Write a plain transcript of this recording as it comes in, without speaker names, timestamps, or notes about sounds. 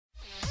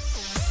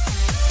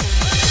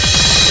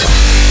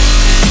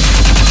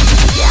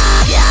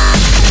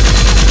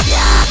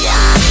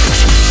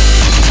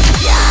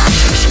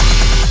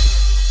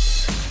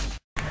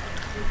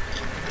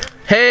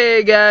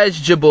Hey guys,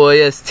 it's your boy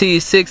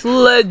ST6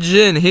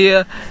 Legend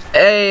here,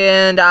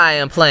 and I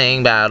am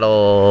playing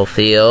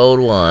Battlefield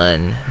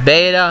 1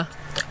 Beta.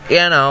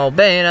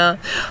 Beta.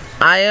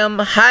 I am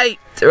hyped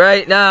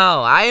right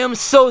now. I am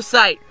so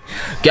psyched.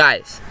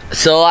 Guys,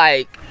 so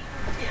I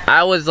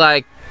was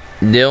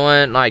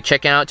doing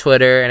checking out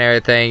Twitter and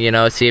everything,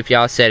 see if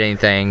y'all said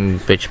anything,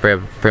 which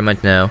pretty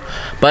much no.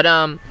 But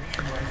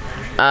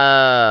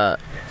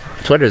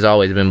Twitter's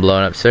always been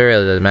blowing up, so it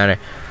really doesn't matter.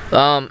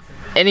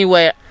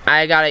 Anyway,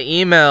 I got an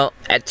email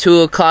at 2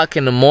 o'clock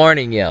in the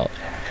morning, yo.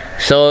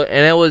 So,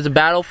 and it was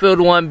Battlefield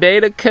 1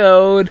 beta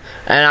code,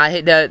 and I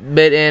hit that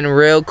bit in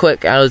real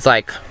quick. I was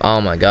like, oh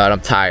my god, I'm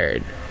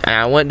tired. And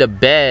I went to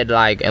bed,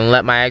 and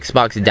let my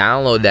Xbox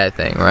download that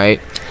thing, right?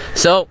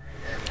 So,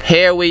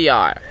 here we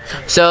are.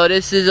 So,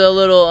 this is a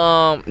little,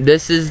 I'm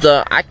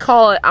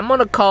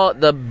gonna call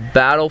it the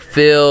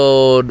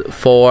Battlefield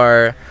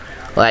 4,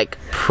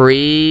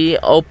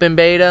 pre-open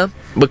beta.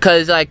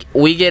 Because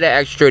we get an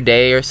extra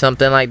day or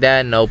something like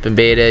that in open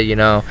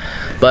beta,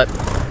 but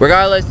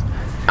regardless,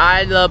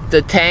 I love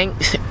the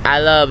tanks,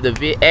 I love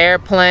the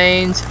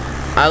airplanes,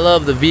 I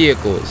love the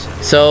vehicles.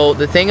 So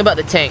the thing about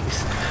the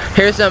tanks,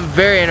 here's something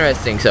very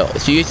interesting. So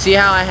you see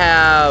how I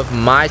have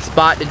my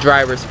spot, the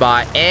driver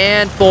spot,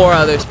 and 4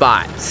 other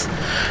spots.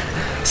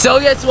 So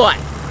guess what,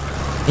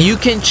 you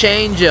can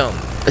change them.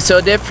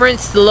 So different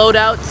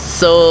loadouts.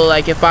 So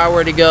if I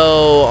were to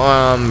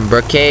go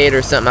Brigade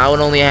or something, I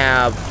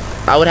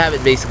would have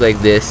it basically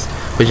like this,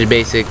 which is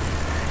basic,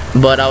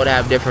 but I would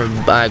have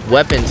different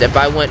weapons. If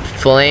I went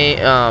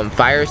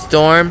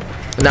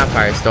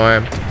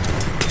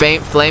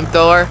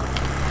flamethrower,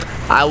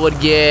 I would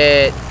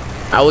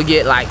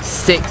get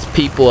 6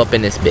 people up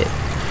in this bit.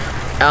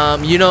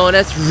 And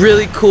that's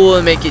really cool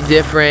and make it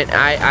different.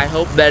 I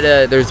hope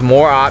that there's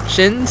more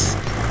options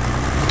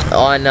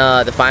on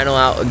the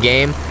final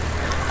game,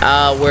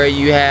 where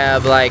you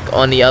have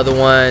on the other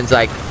ones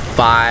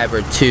 5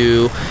 or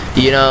 2,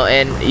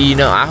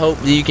 and I hope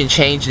you can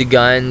change the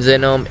guns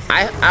in them.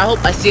 I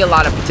hope I see a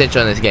lot of potential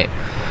in this game.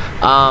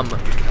 I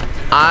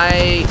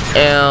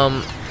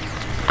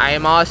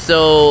am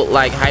also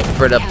hyped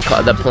for the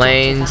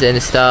planes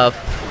and stuff,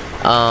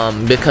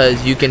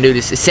 because you can do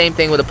this same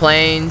thing with the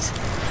planes.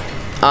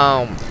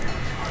 No,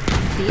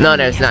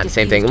 that's not the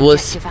same thing.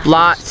 With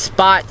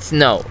spots,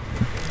 no.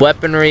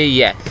 Weaponry,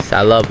 yes,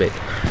 I love it.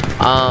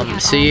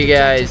 So you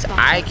guys,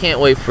 I can't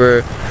wait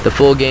for the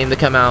full game to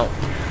come out.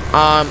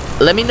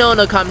 Let me know in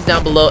the comments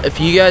down below if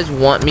you guys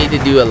want me to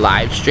do a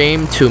live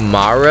stream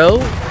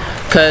tomorrow,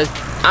 cause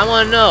I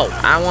want to know.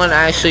 I want to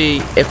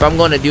actually, if I'm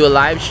going to do a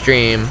live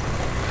stream,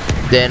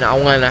 then I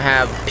want to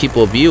have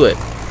people view it.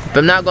 If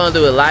I'm not going to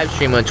do a live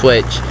stream on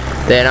Twitch,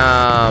 then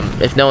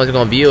if no one's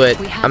going to view it,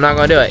 I'm not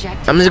going to do it.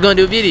 I'm just going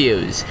to do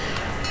videos,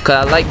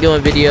 cause I like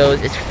doing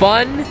videos. It's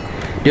fun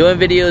doing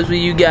videos with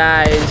you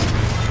guys.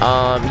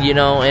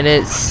 And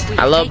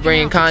I love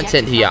bringing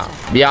content to y'all.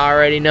 Y'all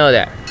already know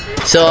that.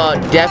 So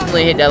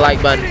definitely hit that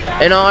like button.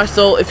 And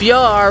also, if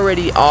y'all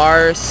already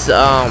are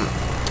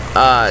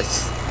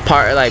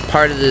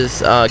part of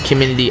this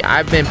community,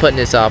 I've been putting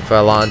this off for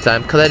a long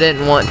time because I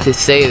didn't want to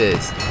say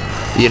this.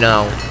 Ooh,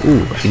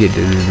 I get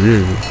this.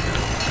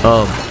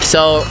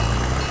 So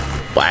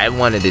I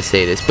wanted to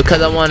say this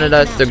because I wanted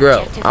us to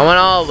grow. I want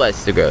all of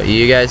us to grow.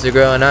 You guys to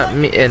grow, and not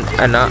me. And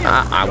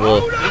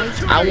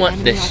I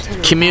want this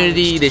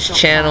community, this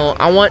channel,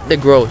 I want to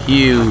grow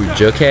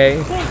huge,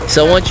 okay?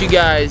 So I want you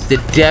guys to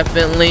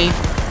definitely,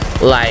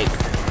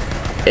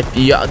 if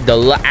y'all,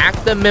 the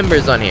active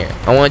members on here,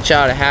 I want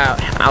y'all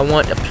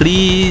to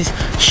please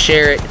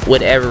share it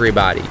with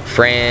everybody.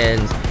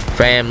 Friends,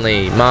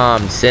 family,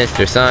 mom,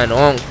 sister, son,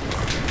 uncle.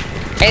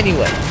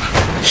 Anyway,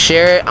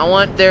 share it. I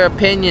want their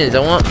opinions. I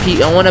want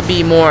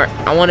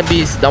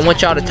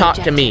y'all to talk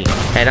to me,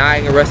 and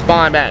I can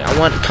respond back. I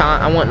want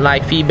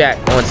feedback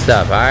on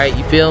stuff. All right,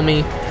 you feel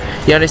me?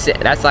 You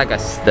understand? That's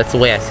that's the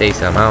way I say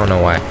something. I don't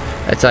know why.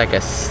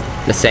 That's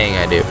the saying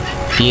I do.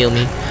 Feel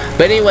me?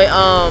 But anyway,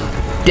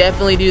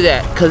 definitely do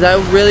that, cause I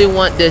really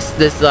want this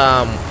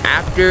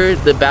after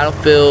the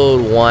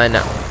Battlefield 1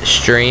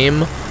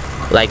 stream,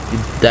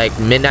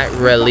 midnight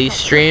release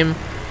stream.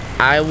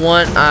 I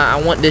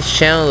want this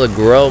channel to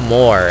grow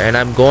more, and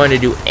I'm going to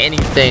do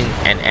anything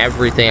and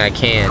everything I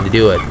can to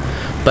do it.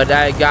 But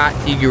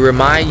you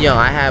remind y'all,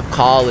 I have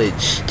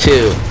college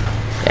too,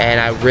 and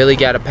I really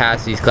got to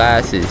pass these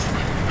classes.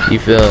 You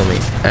feel me?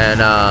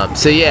 And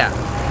so yeah,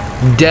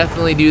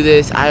 definitely do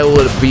this. I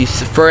would be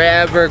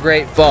forever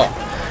grateful.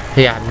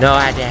 Yeah, no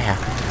idea.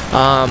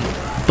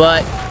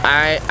 But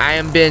I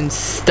am been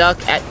stuck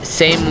at the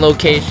same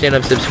location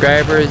of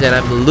subscribers, and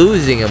I'm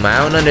losing them. I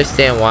don't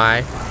understand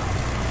why.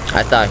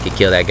 I thought I could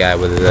kill that guy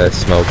with the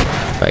smoke,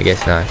 but I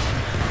guess not.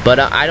 But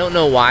I don't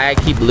know why I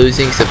keep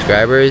losing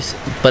subscribers.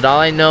 But all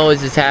I know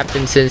is it's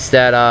happened since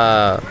that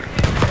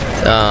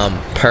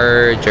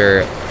purge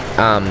or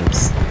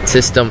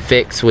system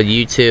fix with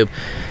YouTube.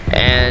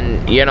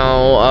 And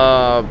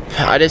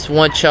I just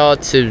want y'all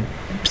to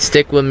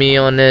stick with me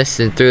on this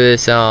and through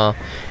this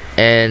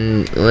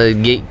and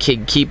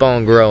keep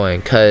on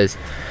growing, cause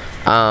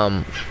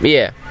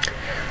Yeah.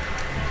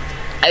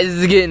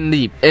 It's getting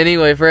deep.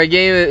 Anyway, for a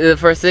game,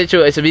 for a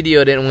situation, video,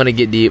 I didn't want to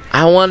get deep.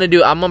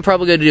 I'm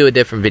probably gonna do a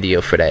different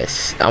video for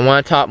this. I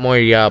want to talk more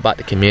to y'all about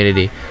the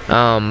community.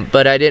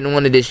 But I didn't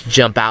want to just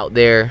jump out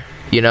there,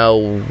 you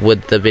know,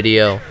 with the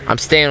video. I'm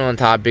staying on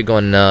topic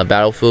on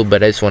Battlefield,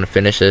 but I just want to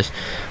finish this.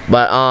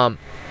 But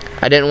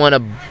I didn't want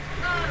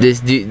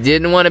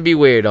to be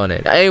weird on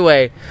it.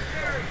 Anyway,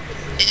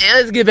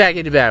 let's get back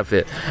into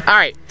Battlefield. All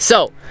right,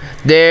 so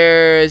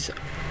there's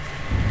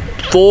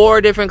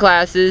 4 different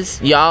classes.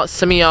 Y'all,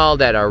 some of y'all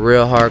that are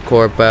real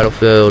hardcore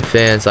Battlefield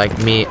fans like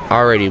me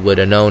already would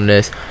have known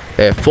this.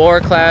 There are 4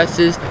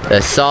 classes: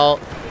 Assault,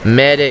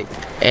 Medic,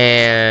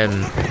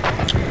 and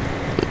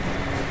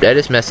I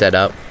just messed that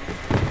up.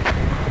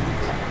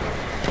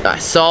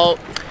 Assault,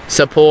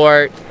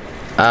 Support,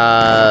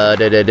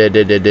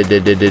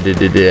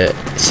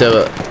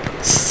 so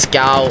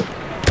Scout,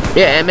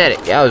 yeah, and Medic.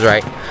 Yeah, I was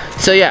right.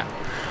 So yeah,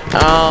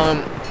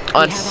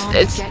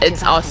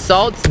 it's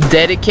Assault's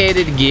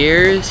dedicated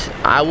gears.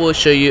 I will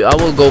show you. I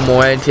will go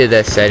more into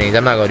the settings.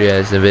 I'm not gonna do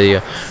that in the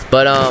video,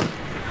 but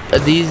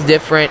these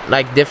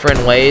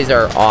different ways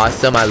are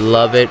awesome. I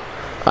love it.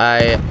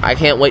 I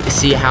can't wait to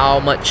see how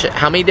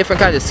many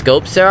different kinds of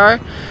scopes there are.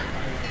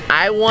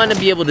 I want to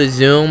be able to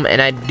zoom,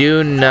 and I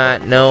do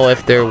not know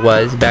if there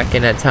was back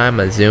in that time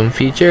a zoom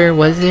feature.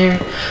 Was there?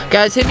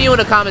 Guys, hit me in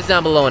the comments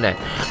down below on that.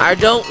 I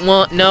don't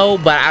know,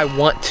 but I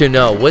want to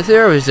know. Was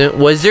there a zoom?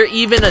 Was there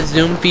even a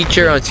zoom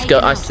feature on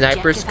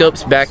sniper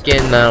scopes back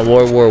in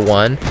World War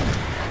I?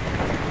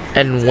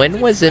 And when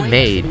was it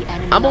made?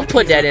 I'm gonna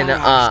put that in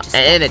an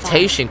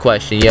annotation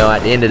question, yo,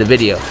 at the end of the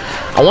video.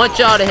 I want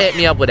y'all to hit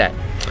me up with that.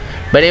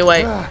 But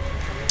anyway,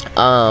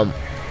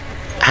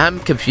 I'm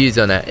confused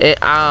on that.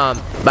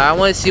 But I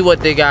want to see what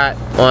they got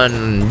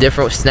on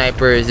different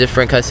snipers,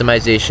 different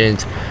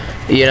customizations,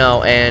 you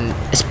know, and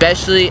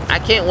especially I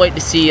can't wait to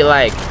see,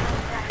 like,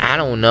 I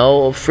don't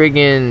know,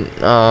 friggin'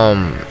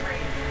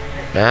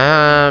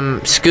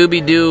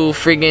 Scooby-Doo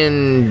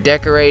friggin'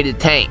 decorated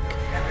tank.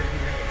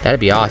 That'd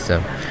be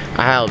awesome.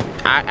 I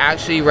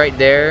actually right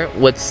there.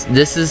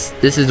 This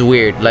is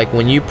weird. Like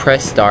when you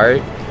press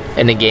start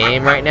in the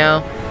game right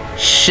now.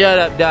 Shut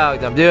up,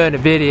 dogs. I'm doing a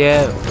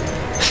video.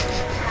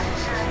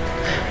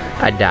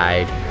 I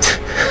died.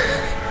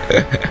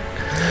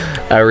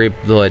 I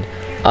reaped blood.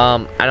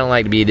 I don't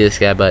like to be this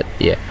guy, but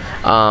yeah.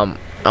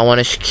 I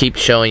want to keep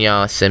showing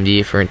y'all some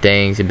different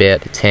things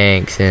about the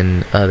tanks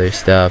and other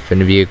stuff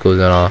and the vehicles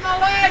and all.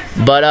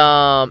 But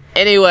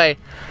anyway,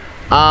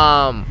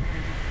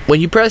 when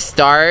you press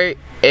start,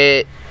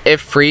 it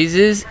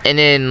freezes and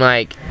then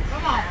like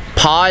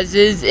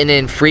pauses and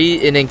then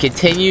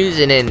continues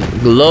and then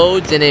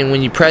loads, and then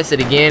when you press it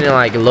again, it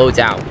like loads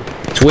out.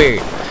 It's weird.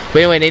 But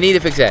anyway, they need to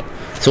fix that.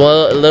 So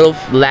a little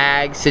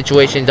lag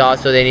situations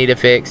also they need to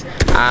fix.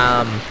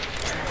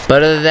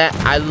 But other than that,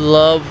 I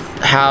love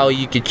how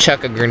you could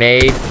chuck a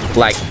grenade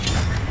like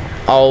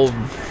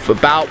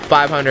about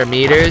 500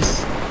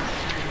 meters,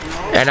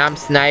 and I'm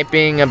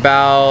sniping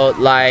about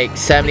like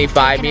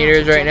 75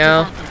 meters right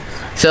now.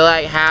 So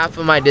like half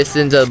of my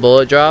distance of the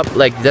bullet drop.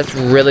 Like that's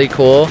really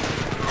cool.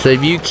 So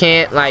if you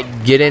can't like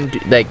get into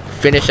like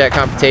finish that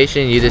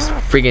competition, you just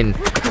freaking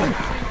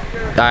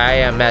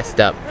I messed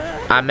up.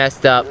 I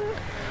messed up.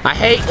 I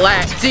hate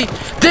lag. See,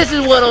 this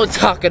is what I'm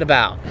talking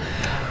about.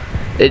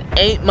 It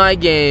ain't my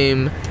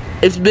game.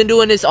 It's been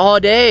doing this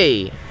all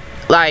day.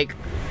 Like,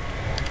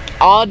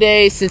 all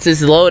day since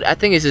it's loaded. I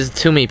think it's just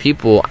too many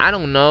people. I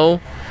don't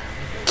know.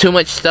 Too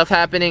much stuff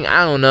happening.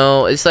 I don't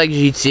know. It's like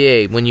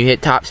GTA when you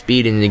hit top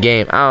speed in the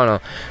game. I don't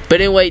know.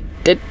 But anyway,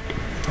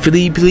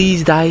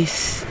 please,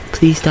 DICE.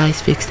 Please,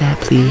 DICE, fix that.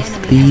 Please.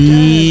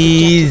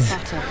 Please.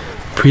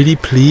 Pretty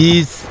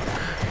please.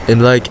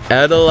 And like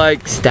add a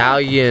like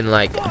stallion,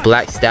 like a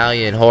black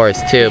stallion horse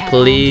too,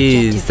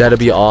 please. That'd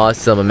be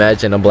awesome.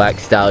 Imagine a black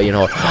stallion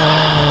horse.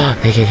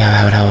 They can come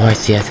out with a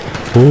horse, yes.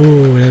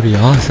 Ooh, that'd be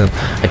awesome.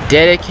 A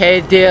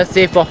dedicated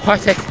DLC for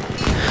horses.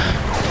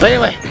 But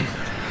anyway,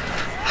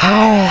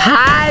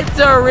 hype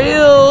to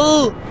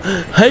real.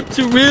 Hype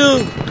to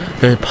real.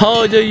 I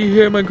apologize you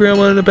hear my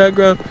grandma in the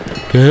background.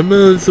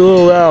 Grandma's a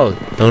little loud.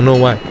 Don't know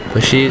why,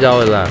 but she's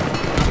always loud.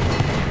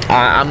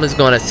 I'm just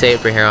gonna say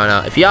it from here on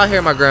out. If y'all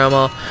hear my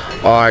grandma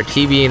or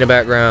TV in the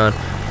background,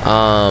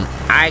 I'm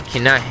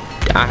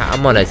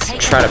gonna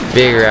try to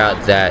figure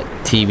out that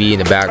TV in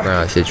the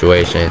background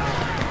situation,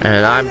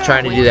 and I'm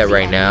trying to do that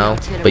right now.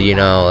 But you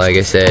know, like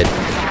I said,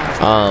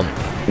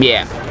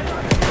 yeah,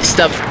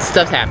 stuff's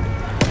happening.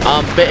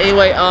 But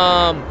anyway,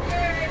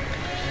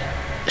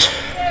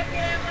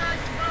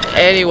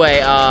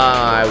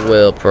 I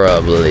will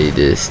probably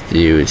just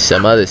do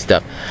some other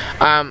stuff.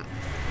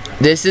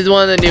 This is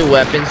one of the new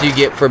weapons you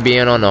get for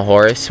being on a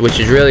horse, which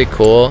is really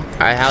cool.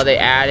 How they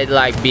added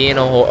like being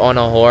on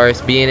a horse,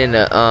 being in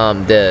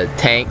the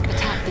tank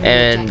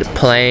and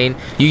plane.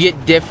 You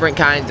get different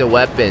kinds of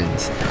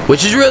weapons,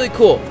 which is really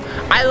cool.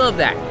 I love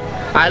that.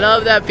 I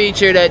love that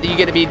feature that you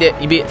get to be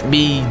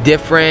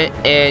different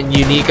and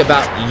unique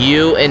about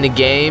you in the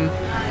game.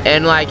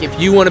 And like, if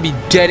you want to be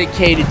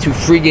dedicated to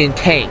friggin'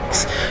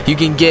 tanks, you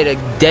can get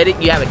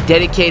you have a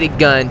dedicated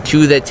gun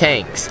to the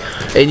tanks.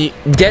 And you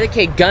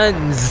dedicate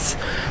guns.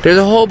 There's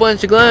a whole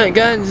bunch of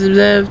guns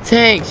and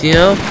tanks, you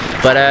know.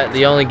 But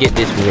you only get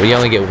you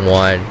only get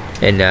one,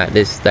 and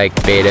this like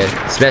beta.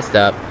 It's messed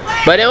up.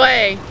 But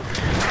anyway,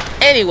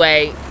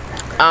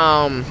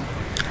 like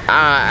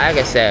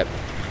I said,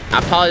 I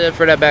apologize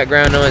for that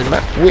background noise. I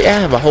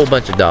have a whole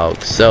bunch of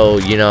dogs, so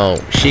you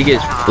know she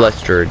gets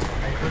flustered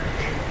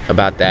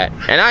about that,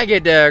 and I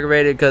get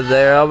aggravated because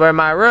they're over in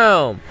my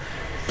room.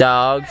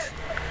 Dogs,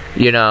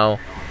 you know.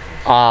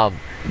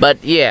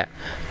 But yeah,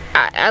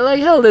 I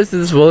like how this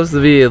is supposed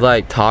to be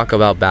like talk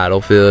about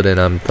Battlefield, and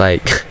I'm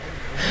like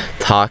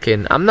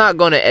talking. I'm not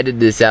gonna edit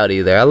this out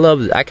either.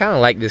 I kind of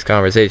like this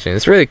conversation.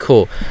 It's really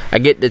cool. I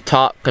get to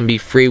talk and be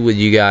free with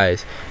you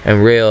guys and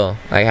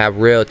have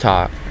real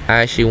talk. I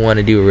actually want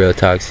to do a real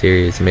talk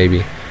series,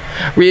 maybe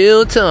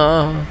real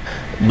talk.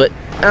 But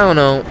I don't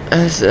know.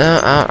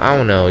 I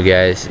don't know,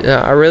 guys.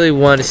 I really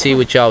want to see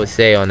what y'all would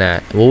say on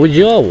that. Well, would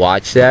y'all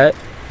watch that?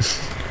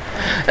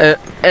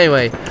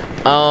 Anyway,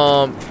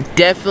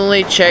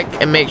 definitely check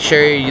and make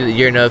sure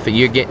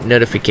you're getting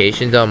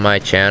notifications on my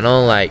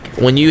channel. Like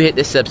when you hit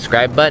the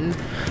subscribe button,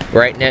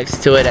 right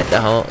next to it at the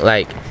home,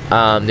 like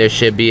there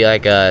should be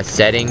like a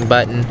setting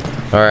button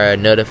or a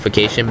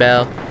notification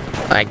bell.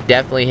 Like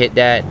definitely hit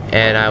that,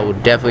 and I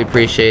would definitely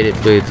appreciate it,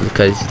 please,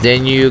 because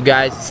then you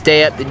guys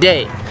stay up to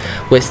date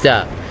with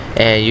stuff,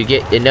 and you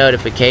get the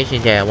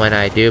notification that when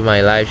I do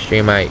my live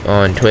stream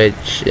on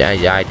Twitch,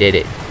 I did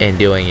it and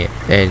doing it,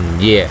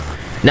 and yeah.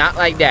 Not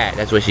like that.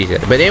 That's what she said.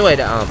 But anyway,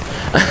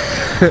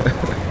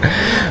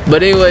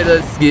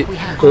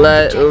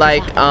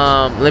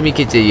 let me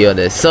continue on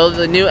this. So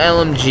the new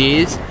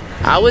LMGs,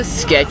 I was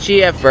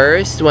sketchy at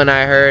first when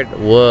I heard,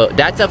 whoa,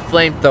 that's a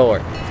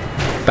flamethrower.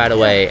 By the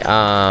way,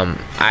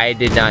 I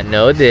did not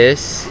know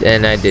this,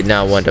 and I did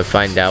not want to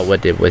find out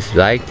what it was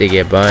like to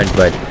get burned.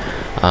 But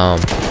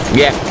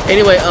yeah.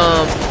 Anyway,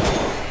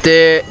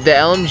 the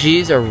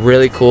LMGs are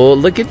really cool.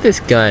 Look at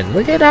this gun.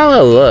 Look at how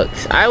it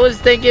looks. I was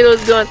thinking it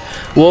was going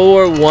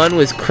World War I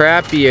was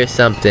crappy or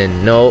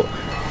something. No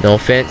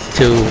offense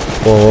to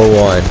World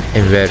War I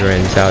and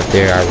veterans out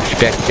there. I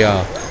respect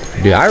y'all.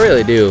 Dude, I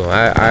really do.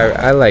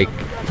 I like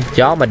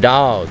y'all, my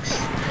dogs.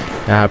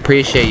 I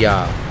appreciate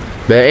y'all.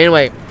 But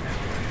anyway,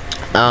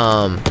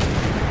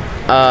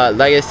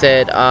 like I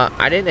said,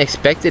 I didn't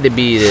expect it to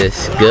be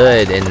this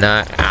good and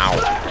not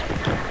out.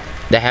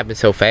 That happened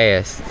so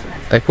fast.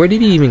 Like, where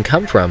did he even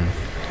come from?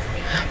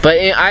 But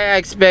I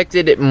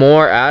expected it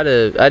more I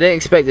didn't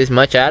expect this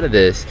much out of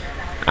this.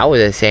 I was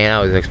just saying I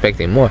was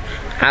expecting more.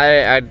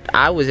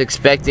 I was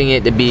expecting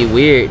it to be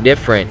weird,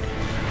 different.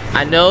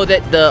 I know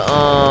that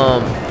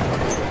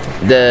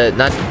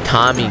not the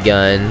Tommy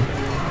gun.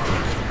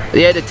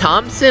 Yeah, the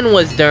Thompson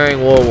was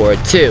during World War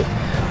II.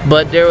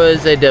 But there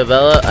was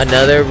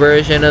another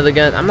version of the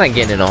gun. I'm not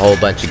getting in a whole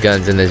bunch of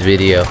guns in this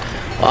video.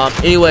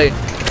 Anyway,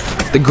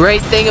 the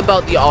great thing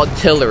about the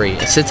artillery,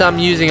 since I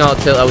was using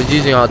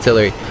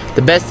artillery,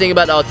 the best thing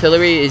about the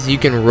artillery is you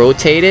can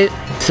rotate it.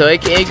 So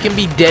it can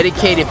be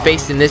dedicated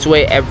facing this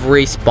way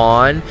every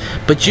spawn,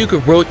 but you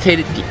can rotate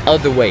it the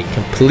other way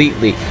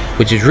completely,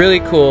 which is really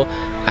cool.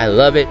 I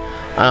love it.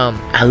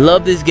 I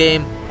love this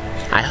game.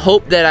 I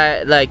hope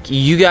that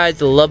you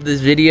guys love this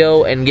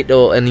video and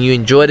you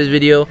enjoy this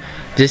video.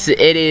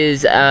 It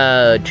is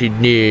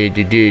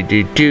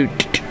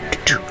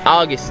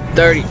August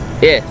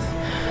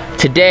 30th.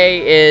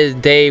 Today is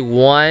day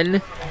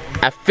 1.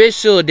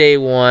 Official day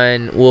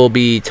 1 will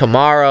be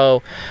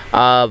tomorrow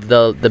of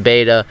the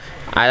beta.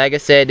 Like I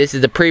said, this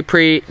is not the pre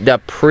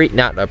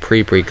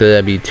because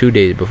that'd be 2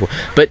 days before.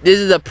 But this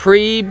is a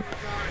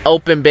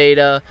pre-open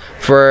beta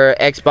for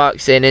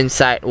Xbox and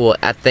Inside. Well,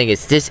 I think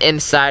it's just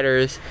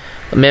Insiders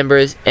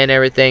members and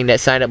everything that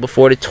signed up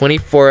before the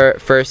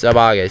 21st of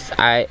August.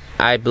 I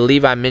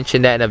believe I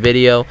mentioned that in a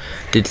video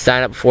to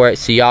sign up for it,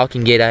 so y'all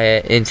can get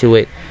into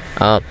it.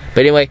 But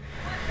anyway,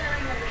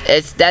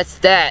 that's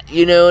that,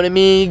 you know what I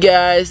mean,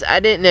 guys.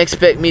 I didn't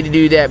expect me to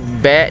do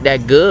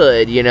that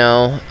good, you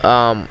know.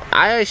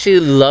 I actually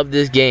love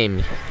this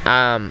game.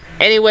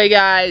 Anyway,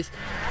 guys,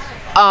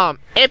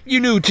 if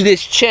you're new to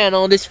this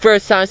channel, this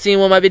first time seeing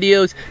one of my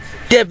videos,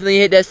 definitely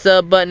hit that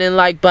sub button and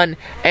like button,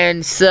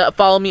 and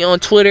follow me on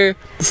Twitter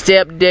to stay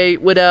up to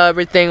date with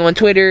everything on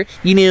Twitter,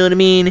 you know what I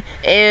mean.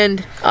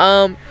 And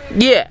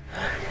yeah,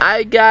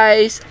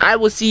 guys, I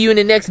will see you in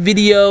the next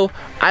video.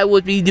 I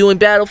will be doing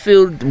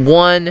Battlefield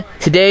 1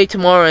 today,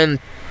 tomorrow, and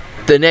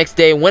the next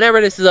day.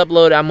 Whenever this is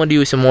uploaded, I'm gonna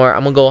do some more.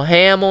 I'm gonna go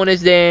ham on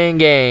this dang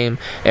game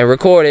and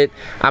record it.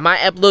 I might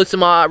upload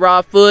some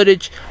raw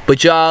footage,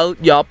 but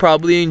y'all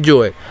probably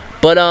enjoy it.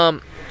 But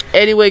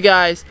anyway,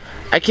 guys,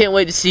 I can't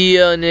wait to see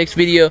you in the next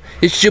video.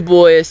 It's your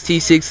boy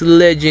ST6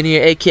 Legend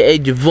here, aka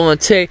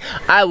Javante.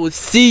 I will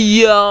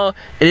see y'all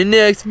in the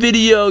next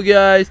video,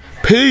 guys.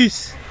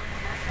 Peace.